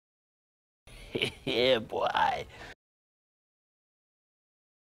Yeah, boy.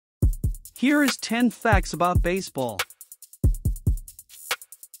 Here is 10 facts about baseball.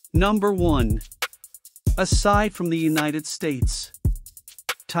 Number 1. Aside from the United States,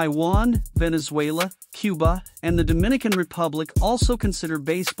 Taiwan, Venezuela, Cuba, and the Dominican Republic also consider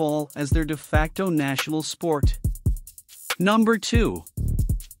baseball as their de facto national sport. Number 2.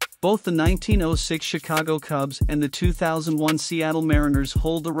 Both the 1906 Chicago Cubs and the 2001 Seattle Mariners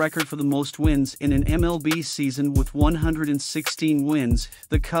hold the record for the most wins in an MLB season with 116 wins.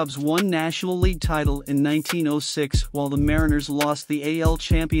 The Cubs won National League title in 1906 while the Mariners lost the AL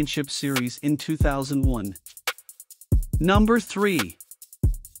Championship Series in 2001. Number 3.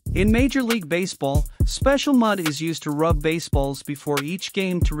 In Major League Baseball, special mud is used to rub baseballs before each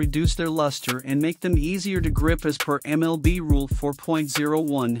game to reduce their luster and make them easier to grip as per MLB Rule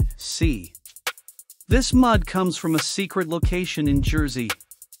 4.01c. This mud comes from a secret location in Jersey.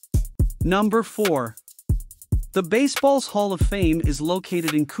 Number 4. The Baseball's Hall of Fame is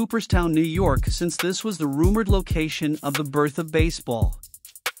located in Cooperstown, New York, since this was the rumored location of the birth of baseball.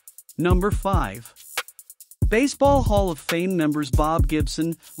 Number 5. Baseball Hall of Fame members Bob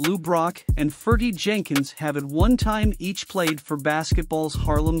Gibson, Lou Brock, and Fergie Jenkins have at one time each played for basketball's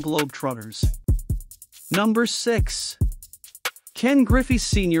Harlem Globetrotters. Number 6. Ken Griffey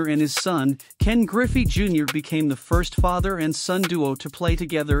Sr. and his son, Ken Griffey Jr. became the first father and son duo to play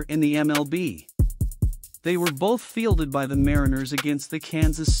together in the MLB. They were both fielded by the Mariners against the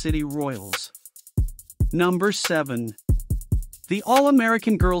Kansas City Royals. Number 7. The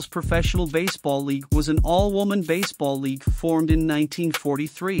All-American Girls Professional Baseball League was an all-woman baseball league formed in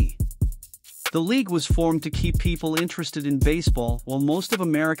 1943. The league was formed to keep people interested in baseball while most of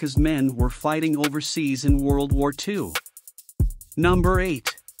America's men were fighting overseas in World War II. Number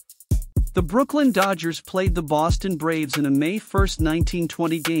 8. The Brooklyn Dodgers played the Boston Braves in a May 1,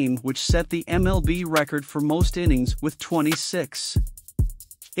 1920 game which set the MLB record for most innings with 26.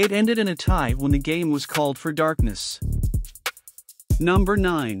 It ended in a tie when the game was called for darkness. Number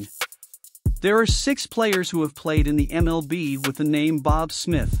 9. There are 6 players who have played in the MLB with the name Bob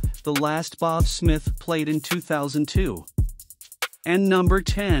Smith. The last Bob Smith played in 2002. And number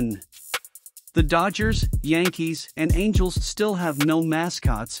 10. The Dodgers, Yankees, and Angels still have no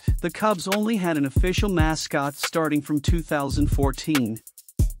mascots. The Cubs only had an official mascot starting from 2014.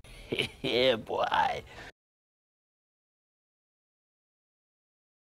 Yeah, boy.